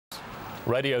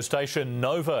Radio station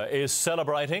Nova is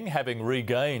celebrating having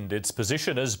regained its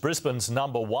position as Brisbane's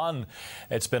 #1.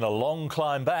 It's been a long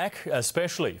climb back,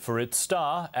 especially for its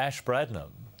star, Ash Bradnam.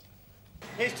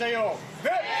 Here's to you.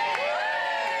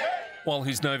 While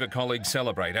his Nova colleagues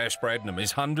celebrate, Ash Bradnam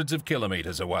is hundreds of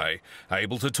kilometres away,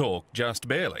 able to talk just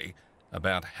barely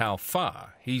about how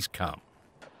far he's come.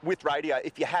 With radio,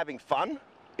 if you're having fun,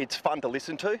 it's fun to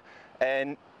listen to,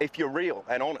 and if you're real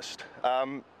and honest,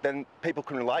 then people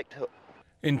can relate to it.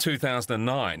 In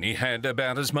 2009, he had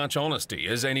about as much honesty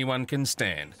as anyone can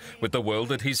stand. With the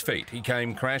world at his feet, he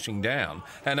came crashing down,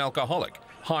 an alcoholic,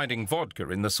 hiding vodka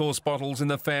in the sauce bottles in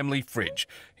the family fridge.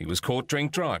 He was caught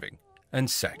drink driving and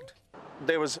sacked.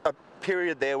 There was a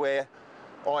period there where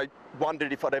I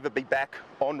wondered if I'd ever be back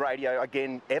on radio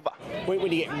again, ever. When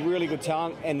you get really good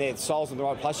talent and their soul's in the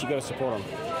right place, you've got to support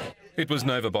them. It was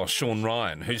Nova boss Sean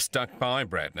Ryan who stuck by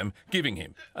Bradnam, giving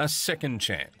him a second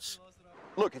chance.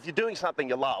 Look, if you're doing something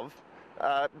you love,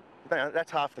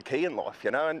 that's half the key in life,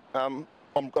 you know, and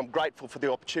I'm grateful for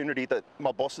the opportunity that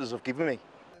my bosses have given me.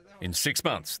 In 6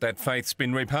 months, that faith's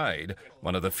been repaid,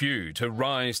 one of the few to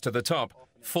rise to the top,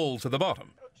 fall to the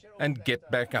bottom and get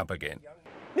back up again.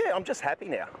 Yeah, I'm just happy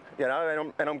now, you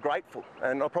know, and I'm grateful,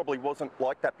 and I probably wasn't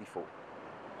like that before.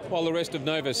 While the rest of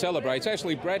Nova celebrates,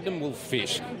 Ashley Bradnam will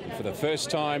fish. For the first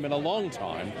time in a long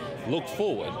time, look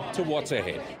forward to what's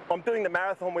ahead. I'm doing the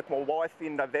marathon with my wife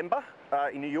in November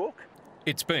in New York.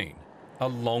 It's been a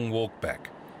long walk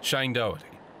back. Shane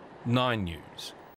Doherty, 9 News.